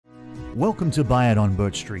Welcome to It On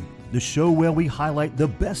BirchStreet, the show where we highlight the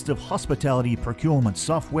best of hospitality procurement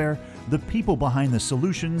software, the people behind the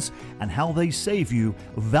solutions, and how they save you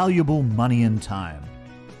valuable money and time.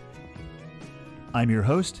 I'm your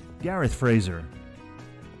host, Gareth Fraser.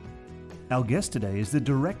 Our guest today is the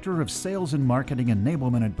Director of Sales and Marketing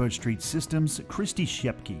Enablement at BirchStreet Systems, Christi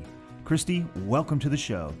Schoepke. Christi, welcome to the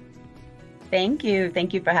show. Thank you.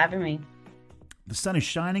 Thank you for having me. The sun is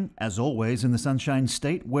shining, as always, in the Sunshine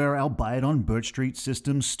State, where our It On BirchStreet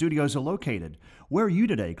Systems studios are located. Where are you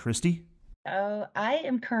today, Christi? Oh, I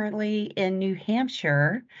am currently in New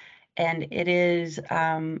Hampshire, and it is,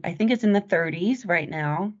 I think it's in the 30s right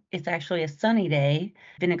now. It's actually a sunny day.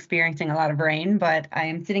 Been experiencing a lot of rain, but I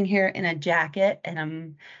am sitting here in a jacket and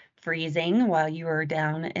I'm freezing while you are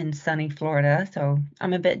down in sunny Florida, so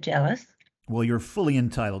I'm a bit jealous. Well, you're fully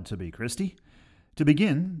entitled to be, Christi. To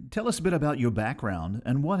begin, tell us a bit about your background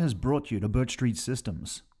and what has brought you to BirchStreet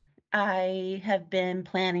Systems. I have been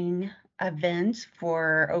planning events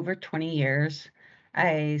for over 20 years.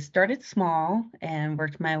 I started small and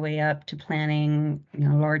worked my way up to planning,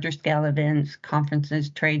 larger scale events, conferences,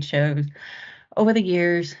 trade shows over the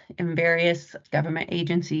years in various government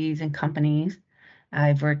agencies and companies.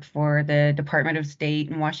 I've worked for the Department of State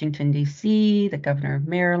in Washington, D.C., the Governor of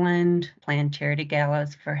Maryland, planned charity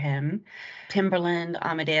galas for him, Timberland,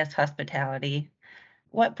 Amadeus Hospitality.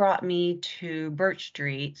 What brought me to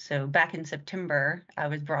BirchStreet? So back in September, I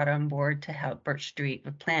was brought on board to help BirchStreet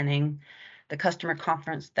with planning the customer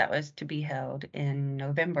conference that was to be held in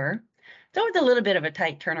November. So it was a little bit of a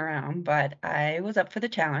tight turnaround, but I was up for the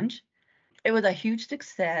challenge. It was a huge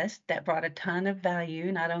success that brought a ton of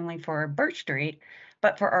value, not only for BirchStreet,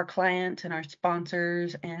 but for our clients and our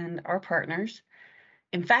sponsors and our partners.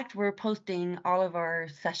 In fact, we're posting all of our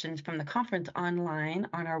sessions from the conference online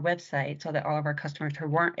on our website so that all of our customers who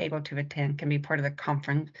weren't able to attend can be part of the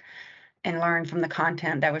conference and learn from the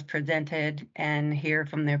content that was presented and hear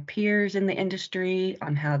from their peers in the industry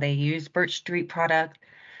on how they use BirchStreet products.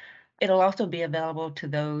 It'll also be available to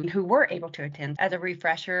those who were able to attend as a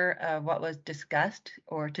refresher of what was discussed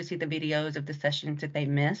or to see the videos of the sessions that they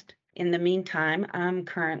missed. In the meantime, I'm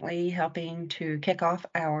currently helping to kick off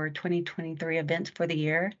our 2023 events for the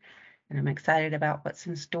year, and I'm excited about what's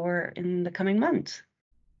in store in the coming months.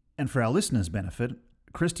 And for our listeners' benefit,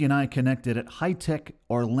 Christi and I connected at High Tech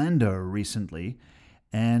Orlando recently,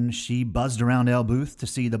 and she buzzed around our booth to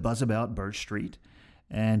see the buzz about BirchStreet.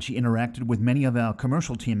 And she interacted with many of our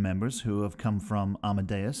commercial team members who have come from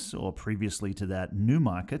Amadeus or previously to that new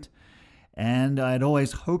market. And I'd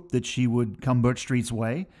always hoped that she would come BirchStreet's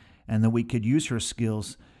way and that we could use her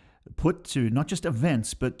skills put to not just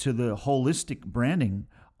events, but to the holistic branding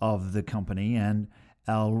of the company and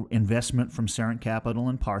our investment from Sarant Capital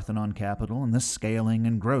and Parthenon Capital and the scaling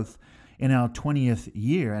and growth in our 20th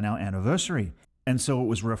year and our anniversary. And so it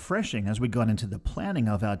was refreshing as we got into the planning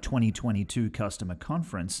of our 2022 customer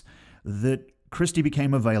conference that Christi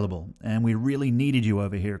became available. And we really needed you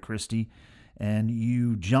over here, Christi. And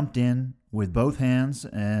you jumped in with both hands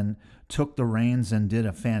and took the reins and did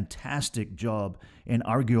a fantastic job in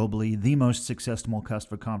arguably the most successful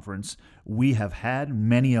customer conference we have had.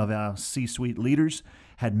 Many of our C-suite leaders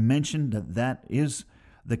had mentioned that that is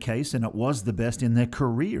the case, and it was the best in their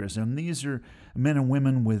careers. And these are men and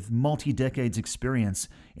women with multi-decades experience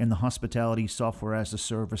in the hospitality software as a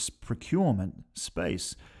service procurement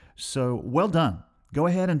space. So well done. Go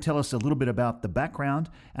ahead and tell us a little bit about the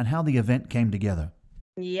background and how the event came together.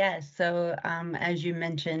 Yes, so as you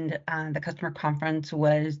mentioned, the customer conference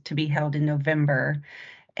was to be held in November,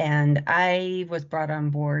 and I was brought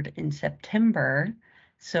on board in September.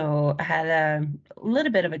 So I had a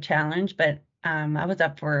little bit of a challenge, but I was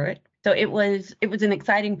up for it. So it was an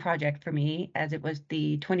exciting project for me as it was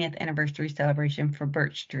the 20th anniversary celebration for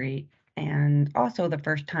BirchStreet, and also the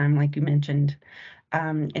first time, like you mentioned,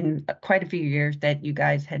 in quite a few years that you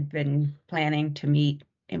guys had been planning to meet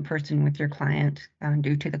in person with your clients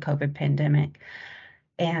due to the COVID pandemic.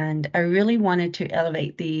 And I really wanted to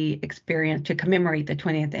elevate the experience to commemorate the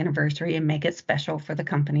 20th anniversary and make it special for the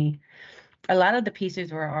company. A lot of the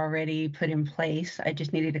pieces were already put in place. I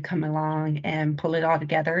just needed to come along and pull it all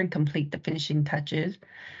together and complete the finishing touches.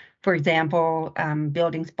 For example,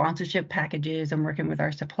 building sponsorship packages and working with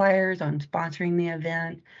our suppliers on sponsoring the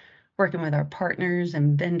event, working with our partners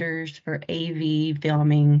and vendors for AV,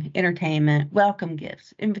 filming, entertainment, welcome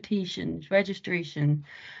gifts, invitations, registration,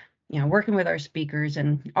 working with our speakers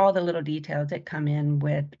and all the little details that come in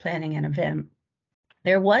with planning an event.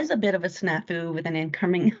 There was a bit of a snafu with an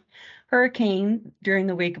incoming hurricane during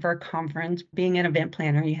the week of our conference. Being an event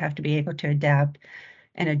planner, you have to be able to adapt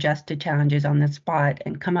and adjust to challenges on the spot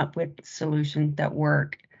and come up with solutions that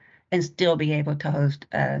work. and still be able to host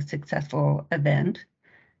a successful event.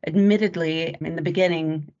 Admittedly, in the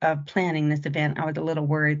beginning of planning this event, I was a little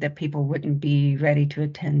worried that people wouldn't be ready to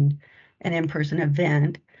attend an in-person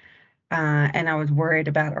event. And I was worried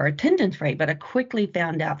about our attendance rate, but I quickly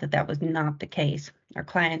found out that that was not the case. Our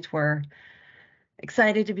clients were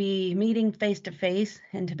excited to be meeting face to face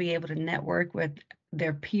and to be able to network with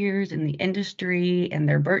their peers in the industry and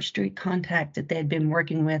their BirchStreet contacts that they'd been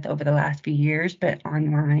working with over the last few years, but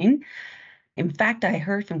online. In fact, I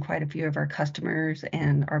heard from quite a few of our customers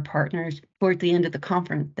and our partners towards the end of the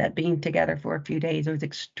conference that being together for a few days was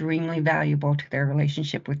extremely valuable to their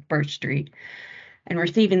relationship with BirchStreet. And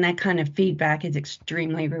receiving that kind of feedback is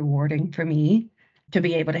extremely rewarding for me to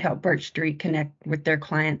be able to help BirchStreet connect with their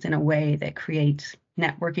clients in a way that creates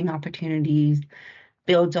networking opportunities,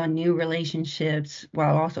 builds on new relationships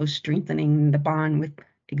while also strengthening the bond with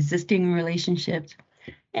existing relationships.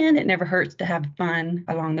 And it never hurts to have fun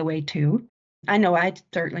along the way, too. I know I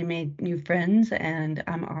certainly made new friends, and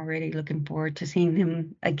I'm already looking forward to seeing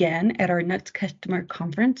them again at our next customer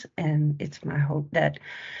conference. And it's my hope that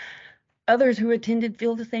others who attended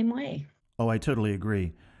feel the same way. Oh, I totally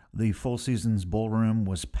agree. The Four Seasons Ballroom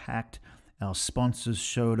was packed. Our sponsors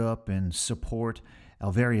showed up in support.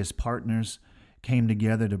 Our various partners came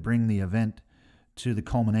together to bring the event to the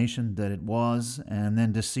culmination that it was, and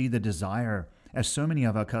then to see the desire, as so many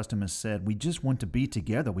of our customers said, we just want to be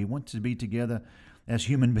together. We want to be together as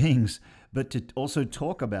human beings, but to also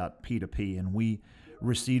talk about P2P. And we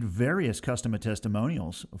received various customer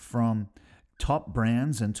testimonials from top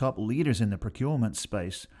brands and top leaders in the procurement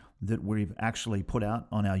space that we've actually put out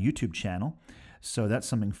on our YouTube channel. So that's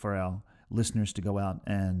something for our listeners to go out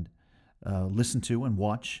and listen to and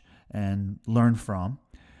watch and learn from.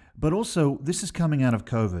 But also, this is coming out of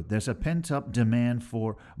COVID. There's a pent-up demand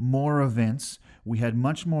for more events. We had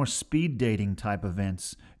much more speed dating type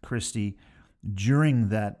events, Christi, during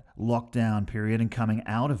that lockdown period and coming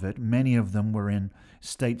out of it. Many of them were in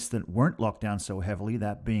states that weren't locked down so heavily,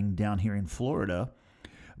 that being down here in Florida.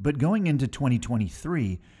 But going into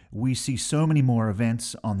 2023, we see so many more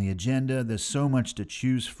events on the agenda. There's so much to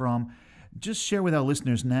choose from. Just share with our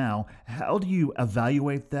listeners now, how do you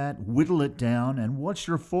evaluate that, whittle it down, and what's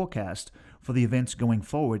your forecast for the events going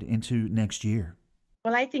forward into next year?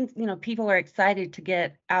 Well, I think, people are excited to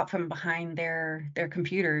get out from behind their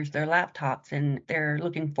computers, their laptops, and they're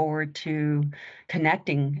looking forward to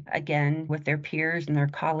connecting again with their peers and their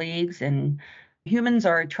colleagues. And humans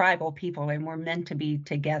are tribal people, and we're meant to be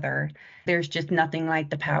together. There's just nothing like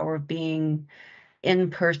the power of being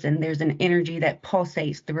in person. There's an energy that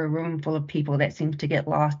pulsates through a room full of people that seems to get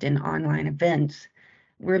lost in online events.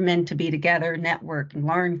 We're meant to be together, network, and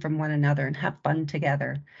learn from one another and have fun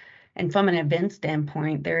together. And from an event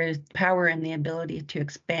standpoint, there is power in the ability to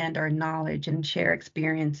expand our knowledge and share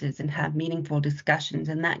experiences and have meaningful discussions.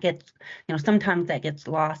 And that gets, sometimes that gets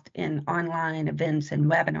lost in online events and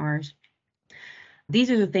webinars. These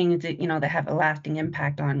are the things that, that have a lasting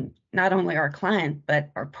impact on not only our clients, but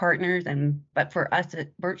our partners but for us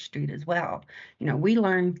at BirchStreet as well. We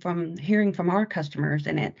learn from hearing from our customers,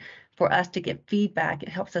 and for us to get feedback, it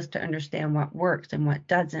helps us to understand what works and what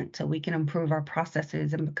doesn't, so we can improve our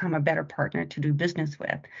processes and become a better partner to do business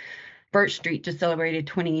with. BirchStreet just celebrated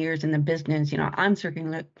 20 years in the business. I'm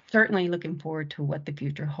certainly looking forward to what the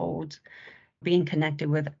future holds, being connected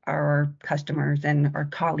with our customers and our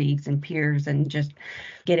colleagues and peers and just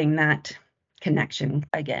getting that connection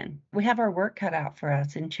again. We have our work cut out for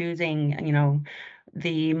us in choosing,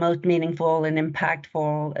 the most meaningful and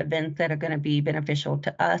impactful events that are going to be beneficial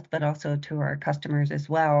to us, but also to our customers as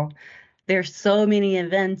well. There's so many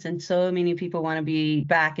events and so many people want to be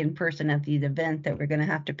back in person at these events that we're going to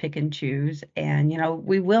have to pick and choose. And,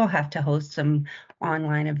 we will have to host some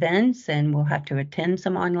online events, and we'll have to attend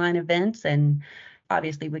some online events. And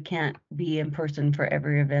obviously we can't be in person for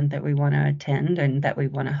every event that we want to attend and that we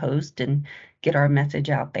want to host and get our message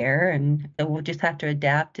out there. And so we'll just have to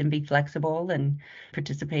adapt and be flexible and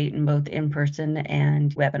participate in both in-person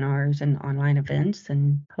and webinars and online events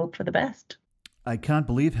and hope for the best. I can't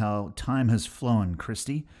believe how time has flown,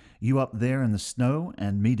 Christi. You up there in the snow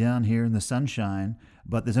and me down here in the sunshine.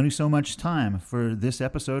 But there's only so much time for this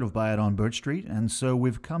episode of Buy It on BirchStreet, and so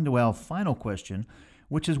we've come to our final question,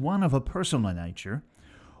 which is one of a personal nature.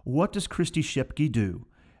 What does Christi Schoepke do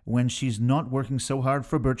when she's not working so hard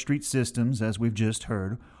for BirchStreet Systems, as we've just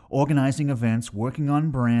heard, organizing events, working on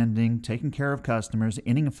branding, taking care of customers,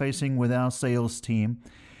 interfacing with our sales team?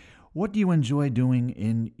 What do you enjoy doing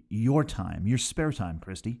in your time, your spare time,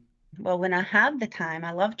 Christi? Well, when I have the time,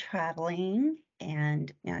 I love traveling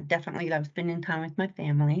and definitely love spending time with my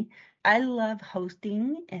family. I love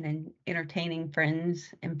hosting and entertaining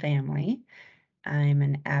friends and family. I'm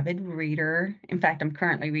an avid reader. In fact, I'm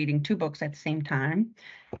currently reading 2 books at the same time,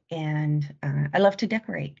 and I love to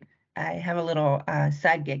decorate. I have a little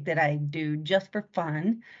side gig that I do just for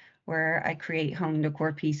fun, where I create home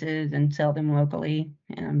decor pieces and sell them locally.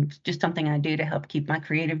 It's just something I do to help keep my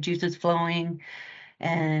creative juices flowing,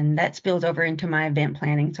 and that spills over into my event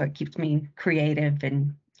planning, so it keeps me creative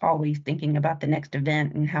and always thinking about the next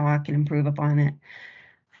event and how I can improve upon it.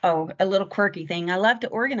 Oh, a little quirky thing. I love to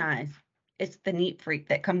organize. It's the neat freak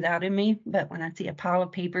that comes out in me, but when I see a pile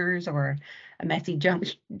of papers or a messy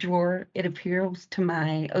junk drawer, it appeals to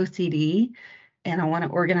my OCD, and I want to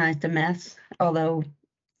organize the mess. Although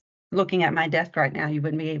looking at my desk right now, you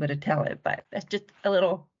wouldn't be able to tell it, but that's just a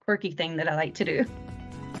little quirky thing that I like to do.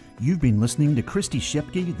 You've been listening to Christi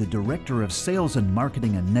Schoepke, the Director of Sales and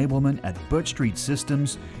Marketing Enablement at BirchStreet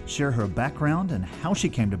Systems, share her background and how she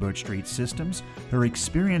came to BirchStreet Systems, her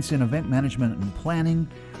experience in event management and planning,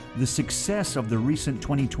 the success of the recent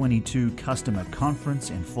 2022 customer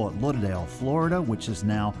conference in Fort Lauderdale, Florida, which is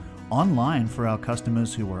now online for our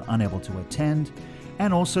customers who are unable to attend,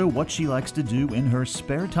 and also what she likes to do in her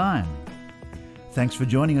spare time. Thanks for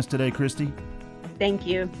joining us today, Christi. Thank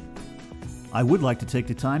you. I would like to take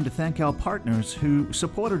the time to thank our partners who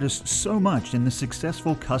supported us so much in the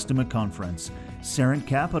successful customer conference: Serent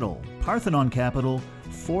Capital, Parthenon Capital,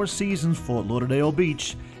 Four Seasons Fort Lauderdale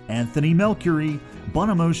Beach, Anthony Melcury,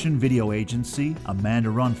 Bonamotion Video Agency, Amanda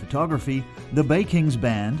Ron Photography, the Bay Kings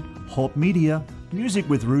Band, Hope Media, Music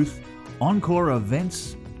with Ruth, Encore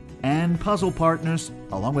Events, and Puzzle Partners,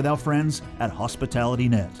 along with our friends at Hospitality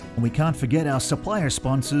Net. And we can't forget our supplier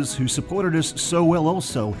sponsors who supported us so well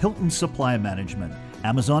also: Hilton Supply Management,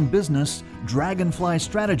 Amazon Business, Dragonfly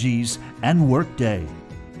Strategies, and Workday.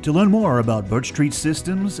 To learn more about BirchStreet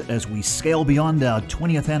Systems as we scale beyond our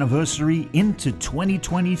 20th anniversary into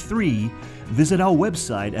 2023, visit our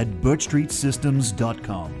website at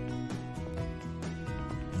birchstreetsystems.com.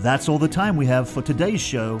 That's all the time we have for today's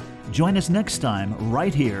show. Join us next time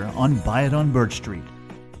right here on Buy It on Birch Street.